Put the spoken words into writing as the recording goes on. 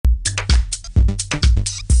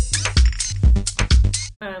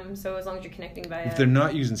So as long as you're connecting via... If they're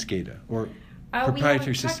not using SCADA or proprietary system... We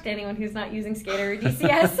haven't talked to anyone who's not using SCADA or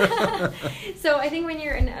DCS. So I think when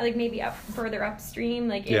you're in, like, maybe further upstream,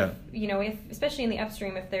 like, if, you know, if especially in the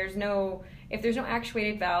upstream, if there's no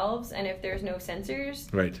actuated valves and if there's no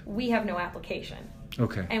sensors, right, we have no application.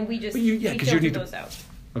 Okay. And we just we filter those out.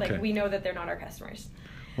 Okay. Like, we know that they're not our customers.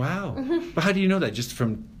 Wow. But how do you know that? Just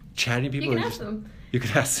from chatting to people? You can ask them. You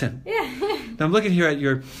could ask them. Yeah. Now I'm looking here at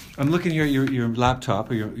your laptop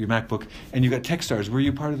or your MacBook, and you got Techstars. Were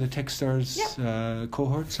you part of the Techstars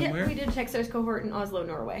cohort somewhere? Yeah, we did a Techstars cohort in Oslo,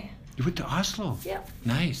 Norway. You went to Oslo? Yeah.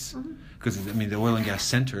 Nice. Because I mean, the oil and gas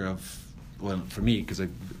center of, well, for me, because I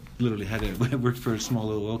literally I worked for a small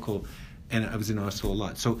little local, and I was in Oslo a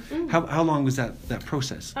lot. So how long was that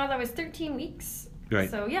process? That was 13 weeks. Right.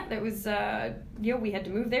 So yeah, that was we had to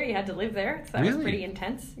move there. You had to live there. So that was pretty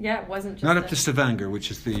intense. Yeah, it wasn't just not up to Stavanger,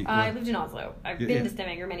 which is the. I lived in Oslo. I've been to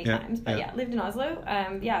Stavanger many times, but lived in Oslo.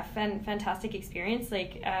 Fantastic experience.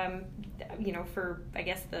 Like, you know, for I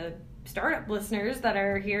guess the startup listeners that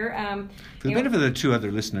are here. For the benefit of the two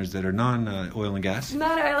other listeners that are non-oil and gas.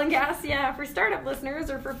 Non-oil and gas, yeah. For startup listeners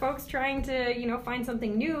or for folks trying to, you know, find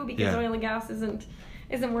something new because oil and gas isn't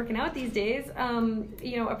working out these days.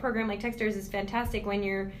 You know, a program like Techstars is fantastic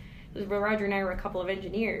when Roger and I were a couple of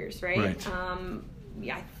engineers, right?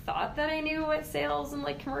 I thought that I knew what sales and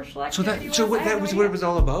like commercial activity was. So that was what it was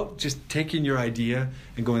all about? Just taking your idea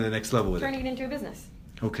and going to the next level with Turning it into a business.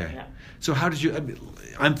 Okay. Yeah. So how did you,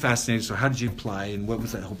 I'm fascinated, so how did you apply and what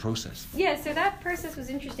was that whole process? Yeah, so that process was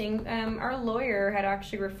interesting. Our lawyer had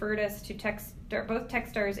actually referred us to both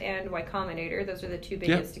Techstars and Y Combinator. Those are the two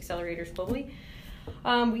biggest accelerators globally.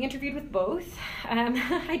 We interviewed with both.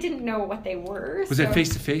 I didn't know what they were. Was that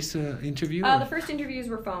face-to-face interview? The first interviews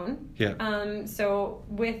were phone. Yeah. So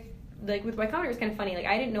with Y Combinator, it's kind of funny. Like,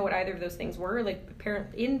 I didn't know what either of those things were. Like,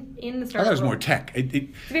 apparently in the startup. I thought it was more tech.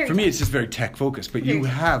 For me, it's just very tech focused. But you've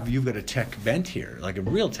got a tech bent here, like a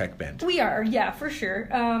real tech bent. We are, yeah, for sure.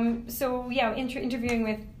 So yeah, interviewing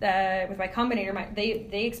with Y Combinator,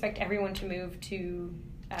 they expect everyone to move to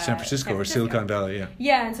San Francisco or Silicon Valley, yeah.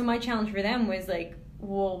 Yeah, and so my challenge for them was like,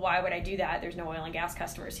 well, why would I do that? There's no oil and gas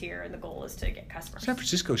customers here, and the goal is to get customers. San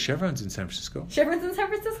Francisco, Chevron's in San Francisco. Chevron's in San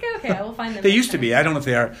Francisco? Okay, I will find them. They used to be. I don't know if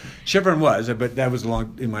they are. Chevron was, but that was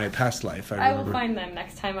in my past life. I will find them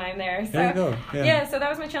next time I'm there. So, there you go. Yeah, so that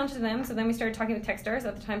was my challenge to them. So then we started talking with Techstars.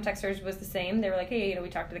 At the time, Techstars was the same. They were like, hey, you know, we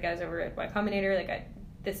talked to the guys over at Y Combinator. Like,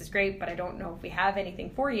 this is great, but I don't know if we have anything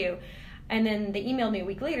for you. And then they emailed me a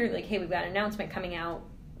week later, like, hey, we've got an announcement coming out.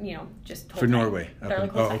 You know, just for Norway. They're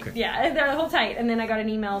like, okay. Yeah, they're whole tight. And then I got an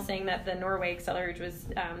email saying that the Norway accelerator was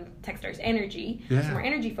Techstars Energy, so more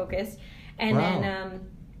energy focused. And then,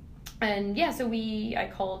 so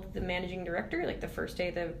I called the managing director like the first day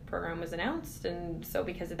the program was announced, and so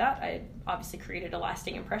because of that, I obviously created a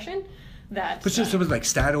lasting impression. But so it was like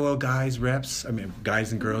Statoil guys, reps. I mean,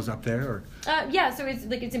 guys and girls up there, or so it's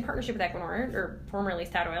in partnership with Equinor, or formerly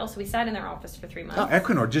Statoil. So we sat in their office for 3 months. Oh,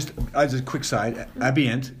 Equinor. Just as a quick side,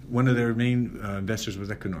 Abient, one of their main investors was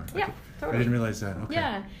Equinor. Yeah, totally. I didn't realize that. Okay.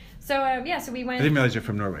 Yeah. So so we went. I didn't realize you're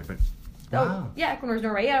from Norway, but. Wow. Oh, yeah, Equinor's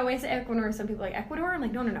Norway. Yeah, I say Equinor, some people are like, Ecuador? I'm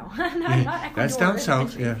like, no. not Ecuador. That's down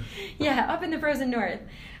south, yeah. Yeah, up in the frozen north.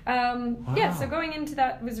 Wow. Yeah, so going into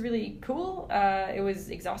that was really cool. It was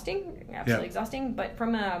exhausting, absolutely exhausting, but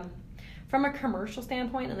from a commercial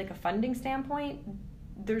standpoint and like a funding standpoint,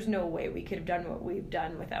 there's no way we could have done what we've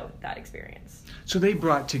done without that experience. So they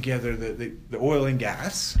brought together the oil and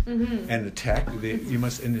gas and the tech. And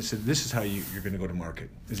they said, this is how you're going to go to market.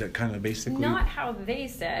 Is that kind of basically? Not how they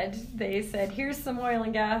said. They said, here's some oil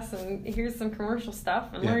and gas and here's some commercial stuff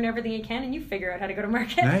and learn everything you can and you figure out how to go to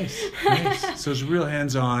market. Nice. So it's real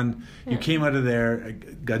hands-on. You came out of there,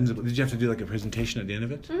 did you have to do like a presentation at the end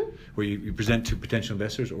of it? Where you present to potential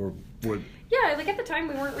investors or what? Yeah, like at the time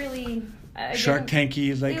we weren't really... Shark Tanky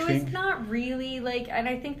like thing? It was not really like, and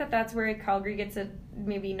I think that's where Calgary gets it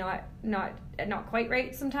maybe not quite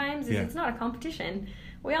right sometimes. It's not a competition.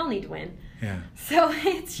 We all need to win. Yeah. So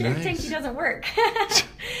Shark Tanky doesn't work.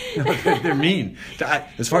 No, they're mean.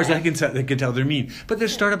 As far as I can tell, they're mean. But their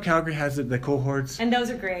Startup Calgary has the cohorts. And those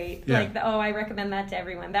are great. Yeah. Like, I recommend that to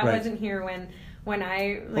everyone. That wasn't here when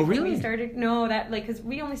I really? When we started. No, that because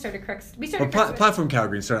we only started Crux. We started Platform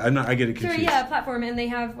Calgary. Sorry, I get it confused. Sure, yeah, Platform, and they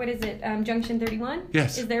have what is it? Junction 31.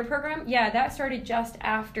 Yes. Is their program? Yeah, that started just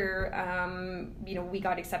after we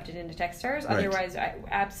got accepted into Techstars. Right. Otherwise, I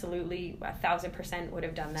absolutely 1,000% would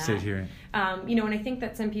have done that. Stayed here. And I think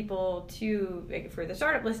that some people too, for the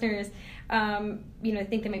startup listeners,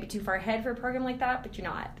 think they might be too far ahead for a program like that, but you're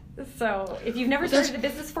not. So if you've never started a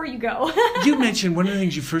business before, you go. You mentioned one of the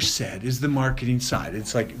things you first said is the marketing side.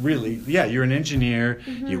 It's like, really, yeah, you're an engineer.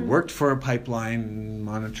 Mm-hmm. You worked for a pipeline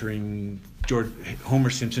monitoring George Homer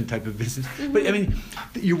Simpson type of business. Mm-hmm. But I mean,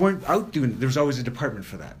 you weren't out doing, there was always a department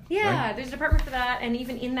for that. Yeah, right? There's a department for that. And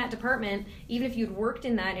even in that department, even if you'd worked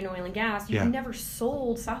in that in oil and gas, you've never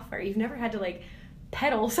sold software. You've never had to like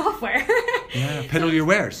peddle software. Yeah, peddle your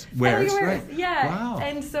wares. Right? Yeah. Wow.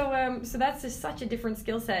 And so that's just such a different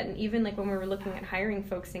skill set. And even like when we were looking at hiring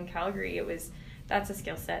folks in Calgary, that's a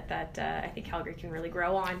skill set that I think Calgary can really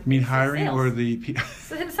grow on. You mean hiring sales. or the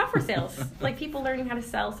so the software sales, like people learning how to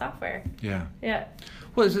sell software. Yeah. Yeah.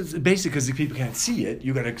 Well, it's basically because if people can't see it,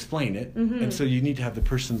 you got to explain it, and so you need to have the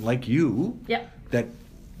person like you. Yep.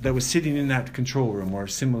 That was sitting in that control room or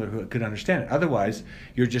similar who could understand it. Otherwise,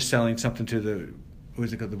 you're just selling something to the. What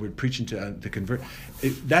is it called? The word preaching to the convert.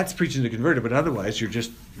 That's preaching to the converted, but otherwise you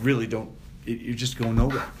just really don't. You're just going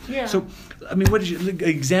nowhere. Yeah. So, I mean, what is an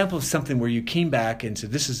example of something where you came back and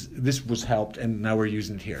said, this was helped, and now we're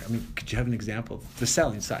using it here? I mean, could you have an example of the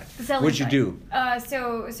selling side? What'd you do?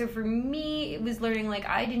 So for me, it was learning, like,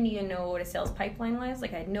 I didn't even know what a sales pipeline was.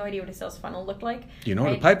 Like, I had no idea what a sales funnel looked like. You know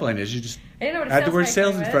what a pipeline is? You just I didn't know what a add the word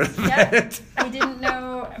sales in front of it. I didn't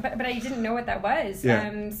know, but I didn't know what that was.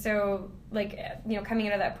 Yeah. So, like, coming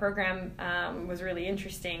out of that program was really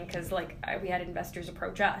interesting because, like, we had investors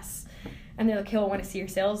approach us. And they're like, "Hey, I want to see your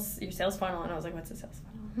sales funnel." And I was like, "What's a sales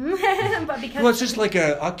funnel?" But because it's just like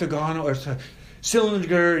a octagonal or a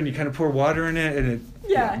cylinder, and you kind of pour water in it, and it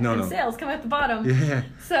sales come at the bottom. Yeah.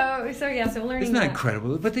 So learning. Isn't that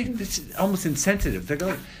incredible? But it's almost insensitive. They're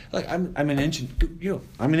going, like, I'm an engineer.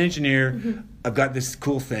 I'm an engineer. Mm-hmm. I've got this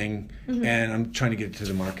cool thing, and I'm trying to get it to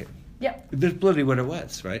the market. Yep. That's literally what it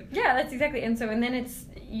was, right? Yeah, that's exactly. And then it's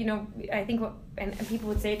I think and people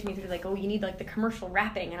would say it to me, they're like, "Oh, you need like the commercial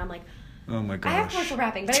wrapping," and I'm like. Oh my gosh. I have commercial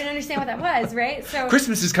wrapping, but I didn't understand what that was, right? So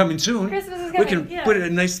Christmas is coming soon. We can put a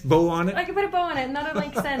nice bow on it. I can put a bow on it, and that'll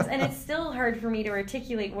make sense. And it's still hard for me to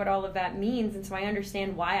articulate what all of that means, and so I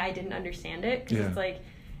understand why I didn't understand it. Because it's like,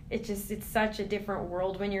 it's such a different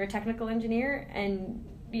world when you're a technical engineer, and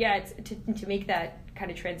it's to make that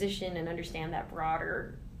kind of transition and understand that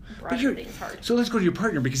broader thing is hard. So let's go to your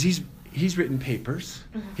partner, because he's written papers.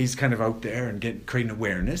 Mm-hmm. He's kind of out there and creating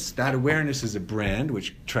awareness. That awareness is a brand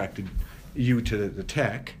which attracted you to the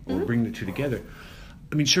tech, or bring the two together.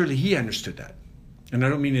 I mean, surely he understood that. And I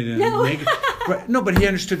don't mean it in a negative... Right, no, but he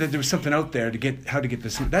understood that there was something out there to how to get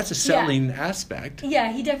this... That's a selling aspect.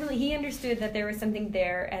 Yeah, he understood that there was something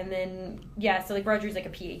there. And then, so like Roger's like a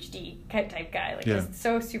PhD type guy, like just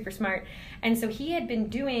so super smart. And so he had been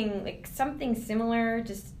doing like something similar,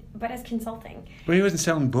 but as consulting. But he wasn't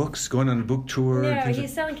selling books, going on a book tour. No,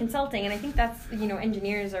 he's selling consulting, and I think that's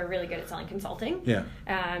engineers are really good at selling consulting. Yeah.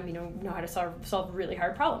 Know how to solve really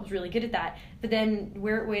hard problems, really good at that. But then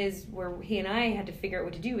where he and I had to figure out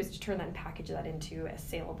what to do was to turn that and package that into a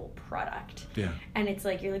saleable product. Yeah. And it's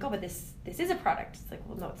like you're like, oh, but this is a product. It's like,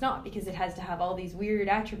 well, no, it's not, because it has to have all these weird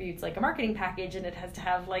attributes like a marketing package, and it has to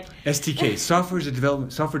have like SDK, software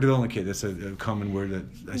development kit. That's a common word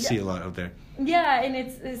that I see a lot out there. Yeah, and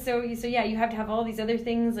it's so you have to have all these other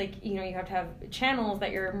things, like you have to have channels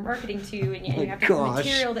that you're marketing to, and you have to have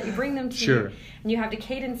material that you bring them to, sure. And you have the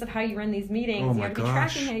cadence of how you run these meetings. Oh you my have to be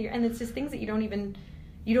tracking and it's just things that you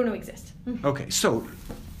don't know exist. Okay, so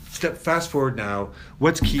fast forward now.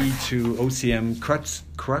 What's key to OCM? Crux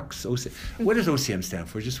OCM. What does OCM stand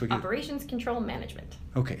for? Just Operations Control Management.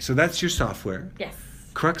 Okay, so that's your software. Yes.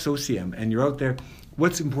 Crux OCM, and you're out there.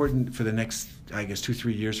 What's important for the next, I guess,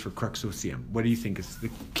 2-3 years for Crux OCM? What do you think is the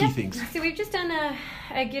key things? So we've just done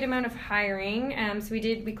a good amount of hiring. So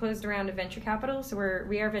we closed a round of venture capital. So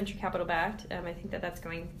we are venture capital backed. I think that's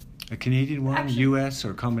going. A Canadian one, actually, U.S.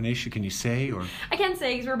 or combination? Can you say or? I can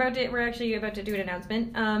say, because we're actually about to do an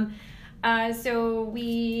announcement. So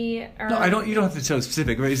we are. No, you don't have to tell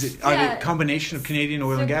specific. Right? Is it a combination of Canadian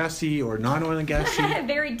oil and gassy or non-oil and gassy?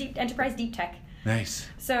 Very deep enterprise, deep tech. Nice.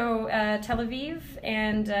 So Tel Aviv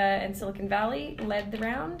and Silicon Valley led the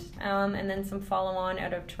round, and then some follow-on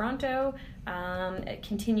out of Toronto, a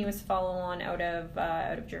continuous follow-on out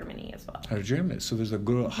of Germany as well. Out of Germany. So there's a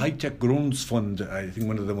high-tech Gründsfund, I think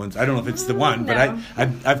one of the ones. I don't know if it's the one, but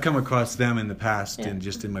I've come across them in the past and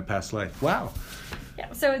just in my past life. Wow.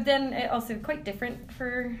 Yeah. So then also quite different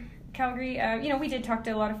for Calgary. We did talk to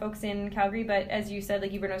a lot of folks in Calgary, but as you said,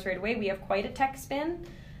 like you noticed right away, we have quite a tech spin.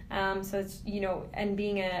 So it's, and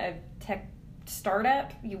being a tech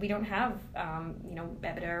startup, we don't have,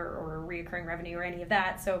 EBITDA or reoccurring revenue or any of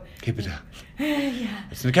that. So EBITDA. Yeah.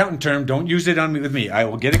 It's an accountant term. Don't use it with me. I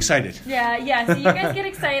will get excited. Yeah. So you guys get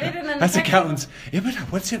excited, and then that's accountants.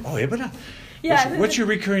 EBITDA. What's it? Oh, EBITDA. Yeah. What's your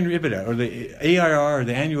recurring EBITDA or the ARR, or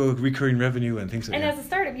the annual recurring revenue, and things like that? And as a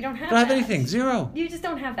startup, you don't have anything. Zero. You just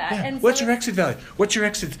don't have that. Yeah. And What's your exit value? What's your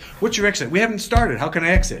exit? We haven't started. How can I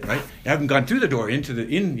exit? Right? You haven't gone through the door into the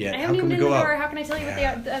in yet. I How haven't can even we in go the door. out? How can I tell you what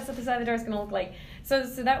the other side of the door is going to look like? So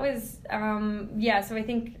that was So I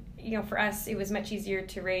think, for us, it was much easier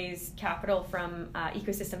to raise capital from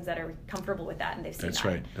ecosystems that are comfortable with that, and they've seen That's that.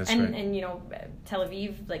 right. And Tel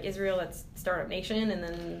Aviv, like Israel, that's Startup Nation, and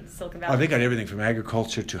then Silicon Valley. Oh, they got everything from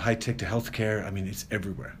agriculture to high tech to healthcare. I mean, it's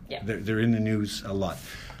everywhere. Yeah. They're in the news a lot.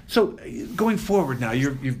 So going forward now,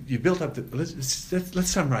 you've built up the. Let's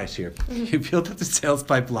summarize here. Mm-hmm. You built up the sales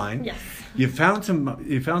pipeline. Yes. You found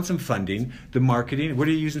some funding. The marketing. What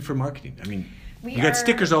are you using for marketing? I mean, you got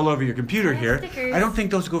stickers all over your computer here. Stickers. I don't think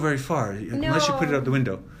those go very far unless you put it out the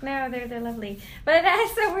window. No, they're lovely. But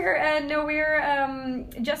so we're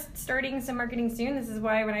just starting some marketing soon. This is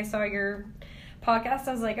why when I saw your podcast,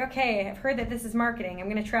 I was like, okay, I've heard that this is marketing. I'm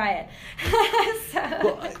going to try it.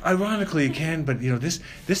 Well, ironically, it can, but this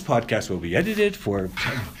podcast will be edited for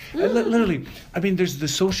literally. I mean, there's the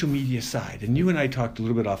social media side, and you and I talked a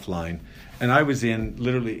little bit offline. And I was and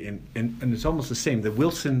it's almost the same. The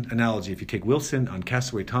Wilson analogy, if you take Wilson on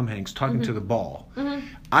Castaway, Tom Hanks talking to the ball. Mm-hmm.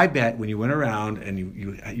 I bet when you went around and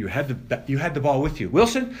you had the ball with you,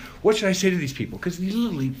 Wilson, what should I say to these people? Because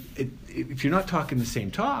literally, if you're not talking the same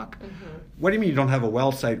talk, what do you mean you don't have a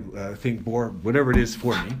well site think board, whatever it is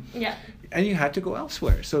for me? Yeah. And you had to go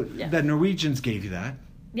elsewhere. So the Norwegians gave you that.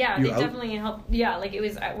 Yeah, they definitely helped. Yeah, like it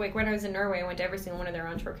was like when I was in Norway, I went to every single one of their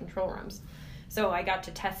onshore control rooms. So I got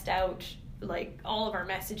to test out like all of our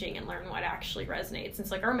messaging and learn what actually resonates. Since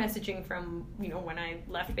like our messaging from when I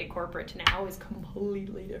left big corporate to now is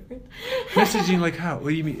completely different. Messaging like how? What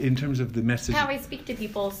do you mean in terms of the messaging? How I speak to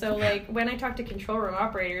people. So like when I talk to control room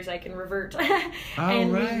operators, I can revert,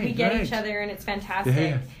 and we get each other, and it's fantastic.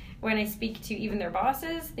 Yeah. When I speak to even their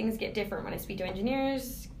bosses, things get different. When I speak to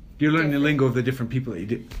engineers. You're learning the lingo of the different people that you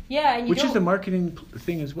did. Yeah, and which is the marketing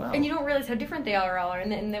thing as well. And you don't realize how different they all are.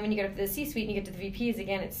 And then when you get up to the C-suite and you get to the VPs,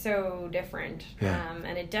 again, it's so different. Yeah.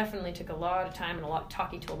 And it definitely took a lot of time and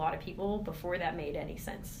talking to a lot of people before that made any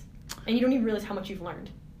sense. And you don't even realize how much you've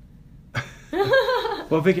learned.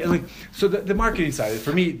 Well, Vicky, so the marketing side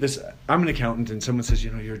for me, I'm an accountant, and someone says,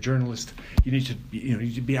 you're a journalist. You need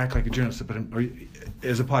to act like a journalist, but or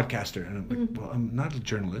as a podcaster. And I'm like, well, I'm not a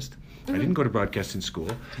journalist. I didn't go to broadcasting school.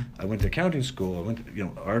 I went to accounting school. I went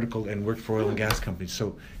to article and worked for oil and gas companies.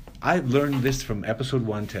 So I learned this from episode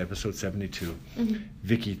 1 to episode 72. Mm-hmm.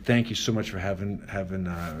 Vicky, thank you so much for having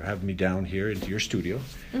me down here into your studio.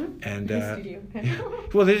 Mm-hmm. And studio.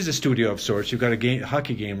 well, it is a studio of sorts. You've got a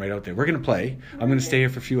hockey game right out there. We're going to play. I'm going to stay here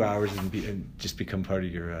for a few hours and just become part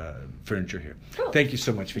of your furniture here. Cool. Thank you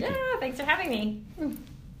so much, Vicky. Yeah, thanks for having me.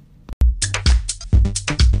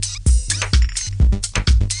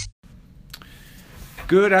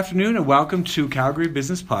 Good afternoon and welcome to Calgary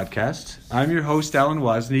Business Podcast. I'm your host, Alan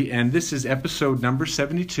Wozni, and this is episode number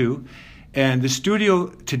 72. And the studio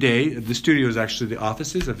today, is actually the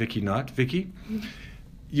offices of Vicky Knott. Vicky,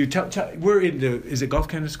 you we're in is it Gulf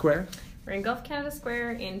Canada Square? We're in Gulf Canada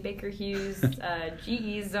Square in Baker Hughes,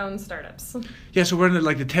 GE Zone Startups. Yeah, so we're on the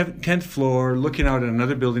 10th floor, looking out at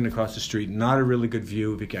another building across the street. Not a really good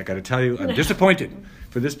view, Vicky. I got to tell you, I'm disappointed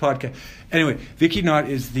for this podcast. Anyway, Vicky Knott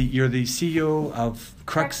you're the CEO of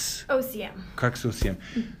Crux OCM. Crux OCM.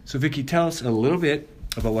 So, Vicky, tell us a little bit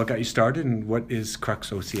about what got you started and what is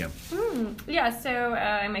Crux OCM. Yeah, so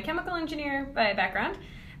I'm a chemical engineer by background.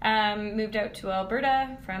 Moved out to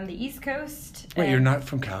Alberta from the East Coast. Wait, you're not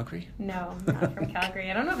from Calgary? No, not from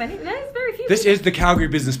Calgary. I don't know if there's very few. This is the Calgary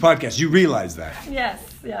Business Podcast. You realize that? Yes.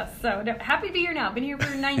 So happy to be here now. Been here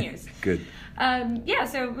for 9 years. Good.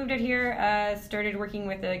 So moved out here, started working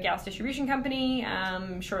with a gas distribution company.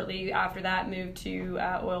 Shortly after that, moved to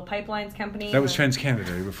oil pipelines company. That was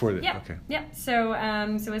TransCanada before that. Yeah. Okay. Yeah. So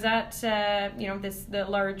was at the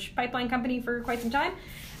large pipeline company for quite some time.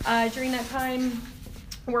 During that time,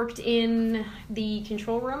 worked in the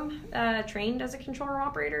control room, trained as a control room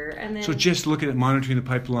operator, and then. So just looking at monitoring the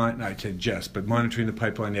pipeline. I'd say but monitoring the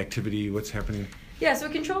pipeline, the activity, what's happening. Yeah, so a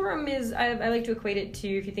control room is, I like to equate it to,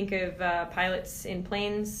 if you think of pilots in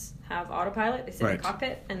planes have autopilot, they sit in the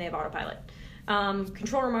cockpit and they have autopilot.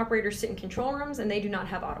 Control room operators sit in control rooms and they do not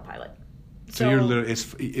have autopilot. So you're literally,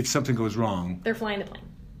 if something goes wrong. They're flying the plane.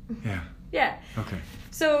 Yeah. Yeah. Okay.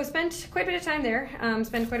 So spent quite a bit of time there.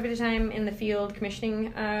 Spent quite a bit of time in the field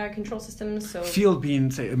commissioning control systems. So field being,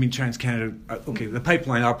 TransCanada. Okay, the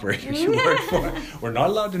pipeline operators you work for. We're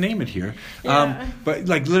not allowed to name it here. Yeah. But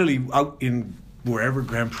literally out in wherever,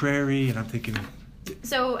 Grand Prairie, and I'm thinking.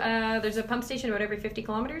 So there's a pump station about every 50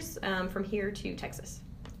 kilometers from here to Texas.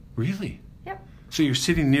 Really? Yep. So you're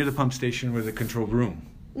sitting near the pump station with a control room.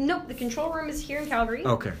 Nope, the control room is here in Calgary.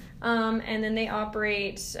 Okay. And then they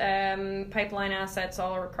operate pipeline assets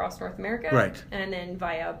all across North America. Right. And then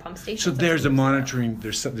via pump stations. So there's a monitoring.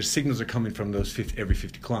 There's signals are coming from those every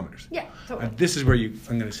 50 kilometers. Yeah, totally. And this is where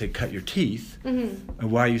I'm going to say, cut your teeth,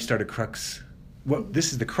 and why you started Crux. Well,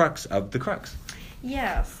 this is the crux of the crux.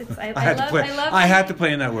 Yes, I had to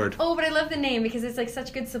play in that word. Oh, but I love the name because it's like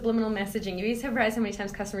such good subliminal messaging. You'd be surprised how many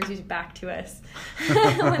times customers use back to us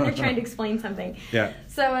when they're trying to explain something. Yeah.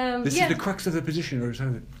 So this is the crux of the position, or is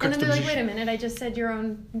that the crux and then of they're the like, position? "Wait a minute! I just said your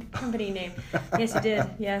own company name." Yes, you did.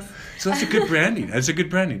 Yes. So that's a good branding. That's a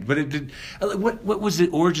good branding. But it did. What was the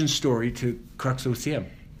origin story to Crux OCM?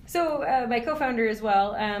 So my co-founder as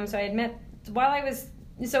well. So I had met while I was.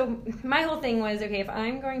 So my whole thing was, okay, if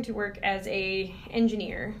I'm going to work as a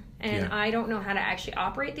engineer and I don't know how to actually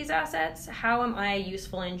operate these assets, how am I a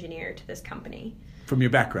useful engineer to this company? From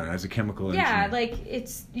your background as a chemical engineer. Yeah, like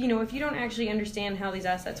it's, if you don't actually understand how these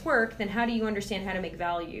assets work, then how do you understand how to make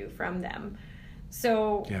value from them?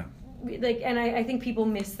 So and I think people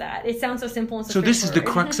miss that. It sounds so simple and so this is the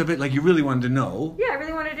crux of it. Like you really wanted to know. Yeah, I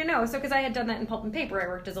really wanted to know. So because I had done that in pulp and paper, I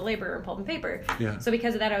worked as a laborer in pulp and paper. Yeah. So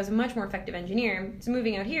because of that, I was a much more effective engineer. So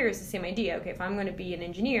moving out here is the same idea. Okay, if I'm going to be an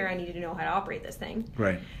engineer, I need to know how to operate this thing.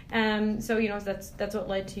 Right. So that's what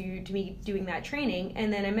led to me doing that training.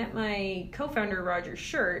 And then I met my co-founder Roger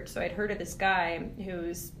Shirt. So I'd heard of this guy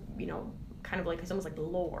who's kind of like, it's almost like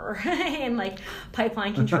lore and like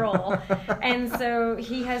pipeline control. And so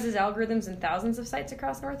he has his algorithms in thousands of sites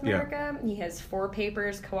across North America. He has 4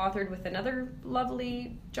 papers co-authored with another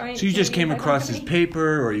lovely giant. So you just came across his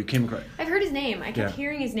paper, or you came across? I've heard his name. I kept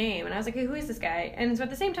hearing his name, and I was like, hey, who is this guy? And so at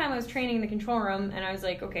the same time, I was training in the control room, and I was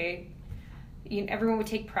like, okay, everyone would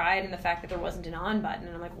take pride in the fact that there wasn't an on button,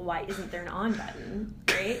 and I'm like, well, why isn't there an on button,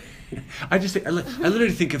 right? I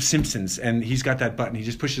literally think of Simpsons, and he's got that button. He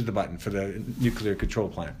just pushes the button for the nuclear control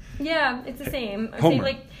plant. Yeah, it's the same. Homer.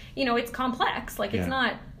 Like, it's complex. Like, it's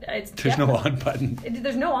not. There's no on button.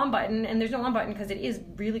 There's no on button, and there's no on button because it is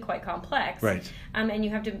really quite complex. Right. And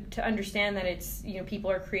you have to understand that it's people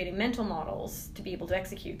are creating mental models to be able to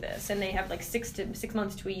execute this, and they have like 6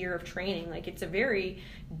 months to a year of training. Like, it's a very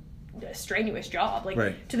strenuous job,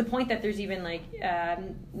 to the point that there's even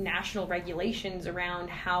national regulations around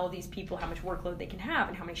how these people, how much workload they can have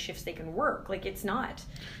and how many shifts they can work. Like, it's not. So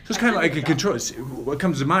it's kind of like a control. What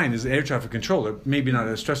comes to mind is air traffic controller. Maybe not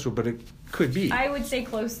as stressful, but it could be. I would say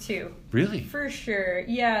close to. Really? For sure.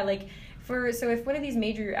 Yeah. So if one of these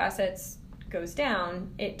major assets goes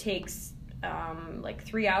down, it takes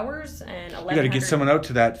 3 hours and 11. You got to get someone out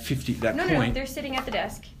to that point. No, they're sitting at the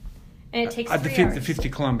desk. And it takes 3 hours. The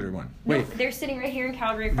 50-kilometer one. Wait. No, they're sitting right here in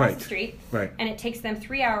Calgary across the street. Right. And it takes them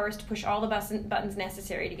 3 hours to push all the buttons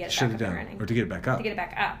necessary to get it back up and running. Or to get it back up. To get it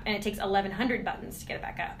back up. And it takes 1,100 buttons to get it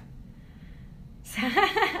back up.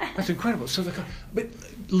 That's incredible. So, but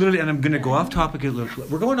literally, and I'm going to go off topic a little.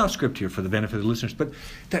 We're going off script here for the benefit of the listeners. But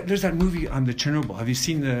there's that movie on the Chernobyl. Have you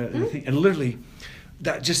seen the thing? And literally,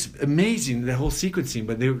 that just amazing, the whole sequencing.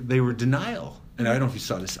 But they were denial. And I don't know if you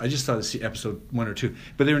saw this. I just saw this episode 1 or 2.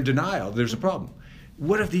 But they're in denial. There's a problem.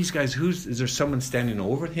 What if these guys? Is there someone standing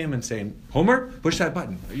over him and saying, "Homer, push that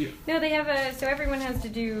button"? No, they have so everyone has to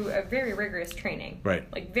do a very rigorous training.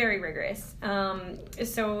 Right. Like very rigorous.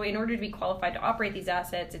 So in order to be qualified to operate these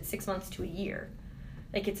assets, it's 6 months to a year.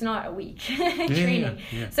 Like, it's not a week training.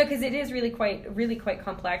 Yeah. So because it is really quite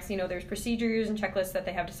complex. There's procedures and checklists that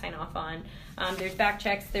they have to sign off on. There's back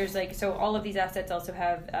checks. There's so all of these assets also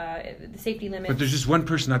have the safety limits. But there's just one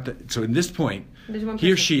person so in this point,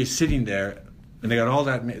 he or she is sitting there, and they got all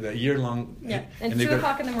that year long. Yeah. And 2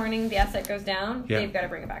 o'clock in the morning, the asset goes down. Yeah. They've got to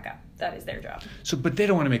bring it back up. That is their job. So, but they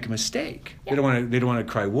don't want to make a mistake. Yeah. They don't want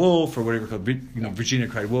to cry wolf or whatever. Virginia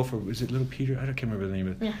cried wolf, or was it little Peter? I can't remember the name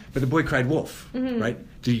of it. Yeah. But the boy cried wolf, right?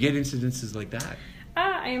 Do you get incidences like that?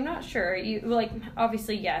 I am not sure.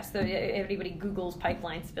 Obviously, yes. If anybody Googles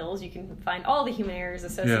pipeline spills, you can find all the human errors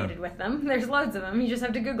associated with them. There's loads of them. You just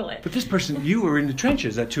have to Google it. But this person, you were in the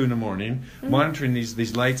trenches at 2 a.m, monitoring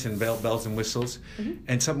these lights and bells and whistles,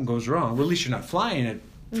 and something goes wrong. Well, at least you're not flying at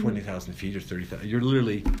 20,000 feet or 30,000. You're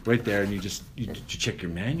literally right there, and you check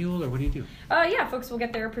your manual, or what do you do? Yeah, folks will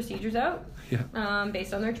get their procedures out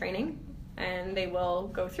based on their training, and they will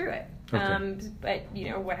go through it. Okay. But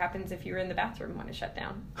what happens if you're in the bathroom when it's shut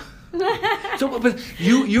down? So, but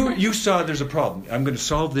you saw there's a problem. I'm going to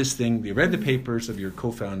solve this thing. You read the papers of your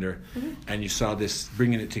co-founder, and you saw this,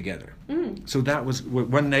 bringing it together. So that was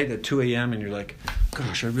one night at 2 a.m. and you're like,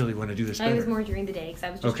 gosh, I really want to do this better. I was more during the day because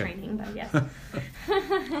I was just training, but yes.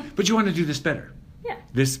 But you want to do this better. Yeah.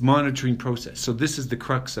 This monitoring process. So this is the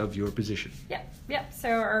crux of your position. Yep. So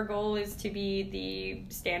our goal is to be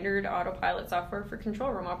the standard autopilot software for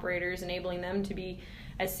control room operators, enabling them to be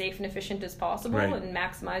as safe and efficient as possible and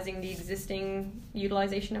maximizing the existing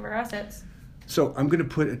utilization of our assets. So I'm going to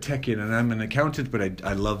put a tech in, and I'm an accountant, but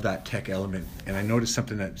I love that tech element. And I noticed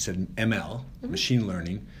something that said ML, machine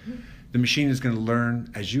learning. The machine is going to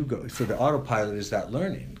learn as you go. So the autopilot is that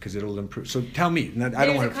learning because it'll improve. So tell me. There's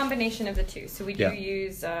a combination of the two. So we do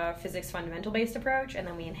use a physics fundamental based approach, and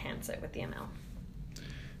then we enhance it with the ML.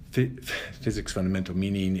 Physics fundamental,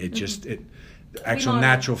 meaning it just actual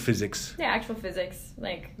natural physics. Yeah, actual physics,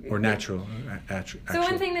 or natural. So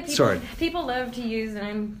one thing that people love to use, and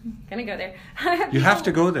I'm gonna go there. You have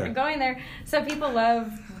to go there. I'm going there. So people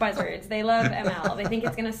love buzzwords. They love ML. They think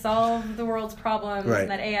it's gonna solve the world's problems. Right.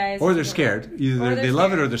 And that AI is. Or they're scared. Either they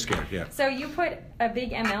love it or they're scared. Yeah. So you put a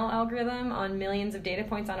big ML algorithm on millions of data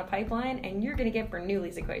points on a pipeline, and you're gonna get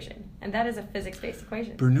Bernoulli's equation, and that is a physics-based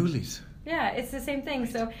equation. Bernoulli's. Yeah, it's the same thing.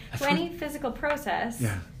 So any physical process.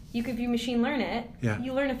 Yeah. If you machine learn it,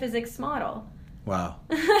 you learn a physics model. Wow.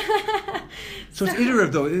 So it's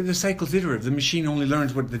iterative, though. The cycle's iterative. The machine only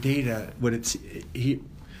learns what the data, did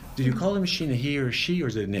you call the machine a he or a she, or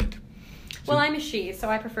is it an it? Well, I'm a she, so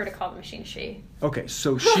I prefer to call the machine she. Okay,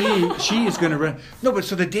 so she is going to run. No, but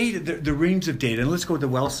so the data, the range of data, and let's go with the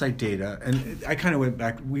well site data. And I kind of went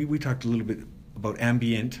back, we talked a little bit about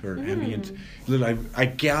ambient. I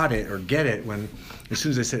got it or get it when, as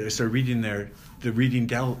soon as I started reading the reading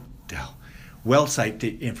well site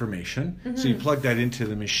information. So you plug that into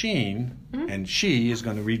the machine, and she is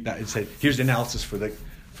going to read back and say, here's the analysis for the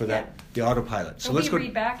autopilot. So let's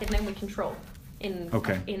read back, and then we control in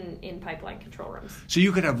pipeline control rooms. So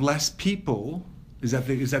you could have less people. Is that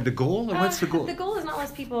the goal, or what's the goal? The goal is not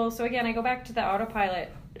less people. So again, I go back to the autopilot.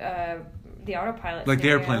 Like the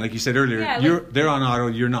airplane, like you said earlier, they're on auto,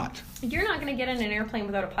 you're not. You're not going to get in an airplane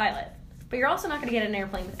without a pilot, but you're also not going to get in an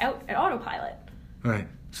airplane without an autopilot. Right.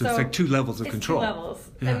 So it's like two levels of control. 2 levels.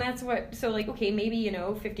 Yeah. And that's what, so like, okay, maybe,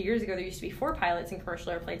 50 years ago there used to be 4 pilots in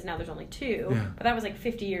commercial airplanes, now there's only 2. Yeah. But that was like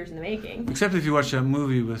 50 years in the making. Except if you watch that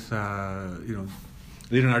movie with,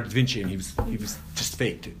 Leonardo da Vinci, and he was just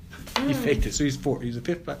faked it. He faked it, so he's 4. He's a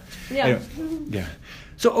 5th pilot. Yeah. Anyway, yeah.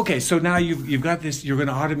 So, okay, so now you've got this, you're going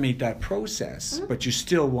to automate that process, but you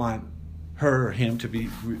still want her or him to be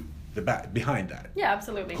behind that. Yeah,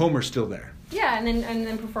 absolutely. Homer's still there. Yeah, and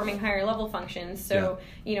then performing higher level functions. So,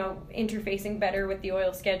 interfacing better with the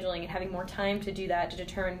oil scheduling and having more time to do that to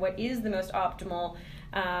determine what is the most optimal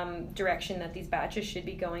direction that these batches should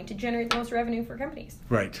be going to generate the most revenue for companies.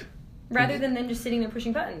 Right. Rather than them just sitting there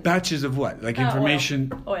pushing buttons. Batches of what? Like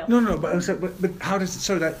information? Oil. No, but how does it,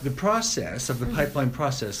 so that the process of the pipeline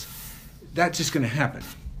process, that's just going to happen.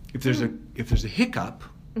 If there's a hiccup,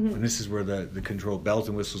 and this is where the control bells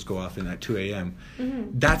and whistles go off in at 2 a.m.,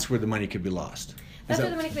 that's where the money could be lost. That's where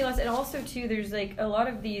the money could be lost. And also, too, there's like a lot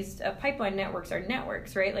of these pipeline networks are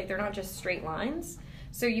networks, right? Like they're not just straight lines.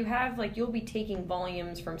 So you have you'll be taking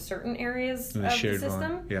volumes from certain areas of the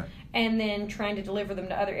system and then trying to deliver them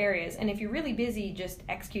to other areas. And if you're really busy just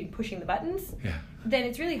pushing the buttons, then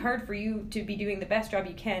it's really hard for you to be doing the best job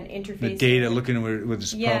you can interfacing. The data, looking at where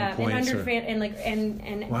the problem points.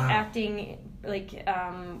 And acting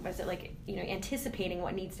anticipating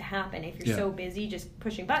what needs to happen. If you're so busy just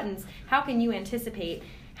pushing buttons, how can you anticipate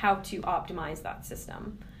how to optimize that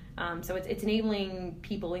system? So it's enabling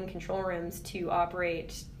people in control rooms to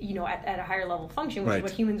operate, at a higher level function, which is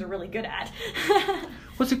what humans are really good at.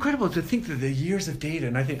 Well, it's incredible to think that the years of data,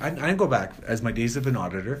 and I think I go back as my days of an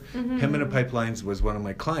auditor. Pembina Pipelines was one of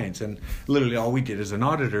my clients, and literally all we did as an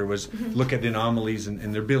auditor was look at anomalies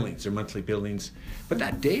in their billings, their monthly billings. But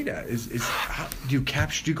that data is how, do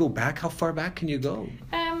you go back? How far back can you go?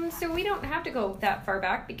 So we don't have to go that far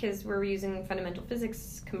back because we're using fundamental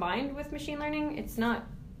physics combined with machine learning. It's not.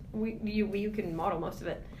 You can model most of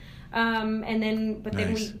it, then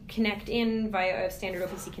we connect in via standard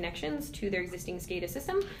OPC connections to their existing SCADA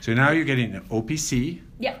system. So now you're getting an OPC.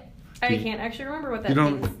 Yeah, I can't actually remember what that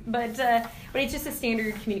means, but it's just a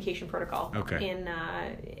standard communication protocol. Okay.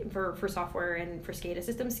 For software and for SCADA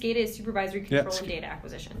systems. SCADA is supervisory control and data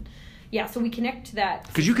acquisition. Yeah, so we connect to that.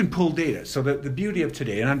 Because you can pull data. So the beauty of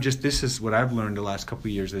today, and this is what I've learned the last couple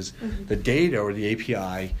of years, is the data or the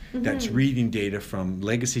API that's reading data from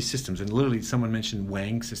legacy systems. And literally someone mentioned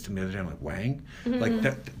Wang system the other day. I'm like, Wang? Like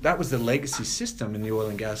that was the legacy system in the oil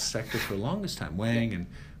and gas sector for the longest time. Wang and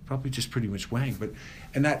probably just pretty much Wang.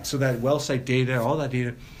 So that well site data, all that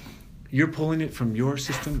data, you're pulling it from your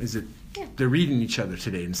system? Is it... Yeah. They're reading each other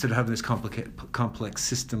today instead of having this complex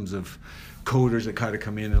systems of coders that kind of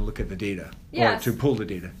come in and look at the data, or to pull the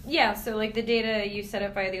data. Yeah, so like the data you set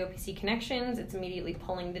up via the OPC connections, it's immediately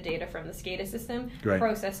pulling the data from the SCADA system,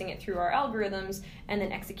 processing it through our algorithms, and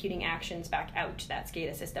then executing actions back out to that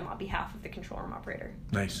SCADA system on behalf of the control room operator.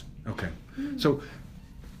 Nice. Okay. So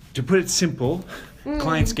to put it simple,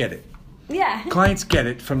 clients get it. Yeah. Clients get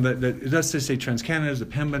it from let's just say TransCanada's, the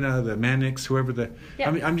Pembina, the Mannix, whoever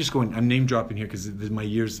I'm name dropping here because my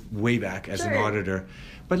years way back as an auditor.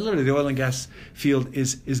 But literally the oil and gas field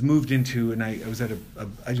is moved into, and I was at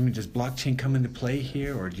does blockchain come into play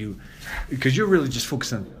here, or because you're really just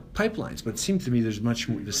focused on pipelines, but it seems to me there's much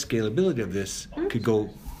more, the scalability of this could go.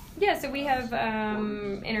 Yeah, so we have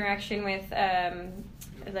interaction with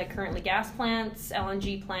like currently gas plants,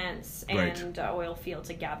 LNG plants, and oil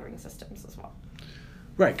fields and gathering systems as well.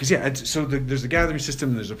 Right, because so there's a gathering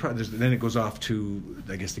system, then it goes off to,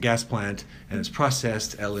 I guess, the gas plant, and it's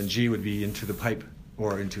processed. LNG would be into the pipe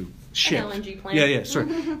or into ship. An LNG plant. Yeah, sorry.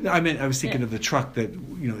 I was thinking of the truck that,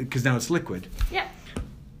 because now it's liquid. Yeah.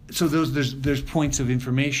 So there's points of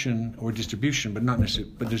information or distribution, but not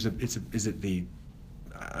necessarily. But is it the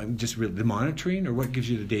the monitoring, or what gives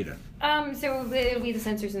you the data? So it'll be the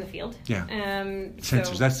sensors in the field. Yeah.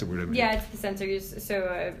 Sensors, that's the word I mean. Yeah, it's the sensors.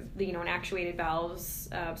 So, and actuated valves,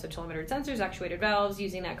 so telemetered sensors, actuated valves,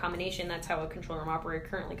 using that combination, that's how a control room operator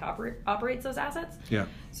currently operates those assets. Yeah.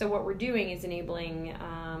 So what we're doing is enabling,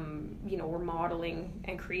 we're modeling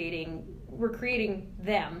and creating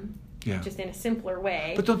them. Yeah. Just in a simpler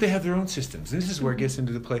way. But don't they have their own systems? And this is where it gets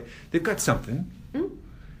into the play. They've got something. Mm-hmm.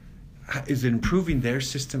 Is it improving their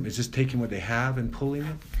system? Is just taking what they have and pulling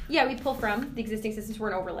it? Yeah, we pull from the existing systems. We're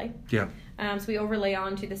an overlay. Yeah. So we overlay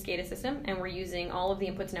onto the SCADA system, and we're using all of the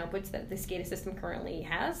inputs and outputs that the SCADA system currently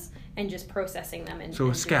has, and just processing them. So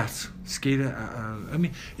a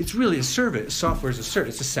SCADA, it's really a service. Software as a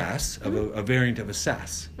service. It's a SaaS, a variant of a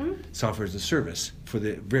SaaS. Mm-hmm. Software as a service for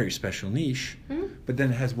the very special niche, but then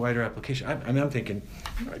it has wider application. I'm thinking,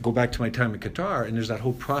 I go back to my time in Qatar, and there's that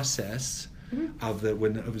whole process of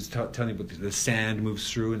when I was telling you about the sand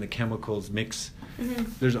moves through and the chemicals mix. Mm-hmm.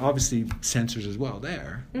 There's obviously sensors as well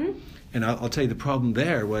there. Mm-hmm. And I'll tell you, the problem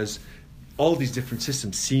there was all these different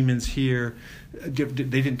systems. Siemens here, they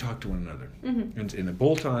didn't talk to one another. Mm-hmm. And in a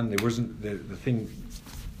bolt-on, there wasn't the thing.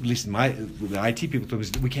 At least the IT people told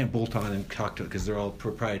us we can't bolt on and talk to it because they're all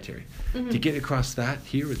proprietary. Mm-hmm. To get across that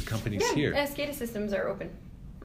here with companies here. SCADA systems are open.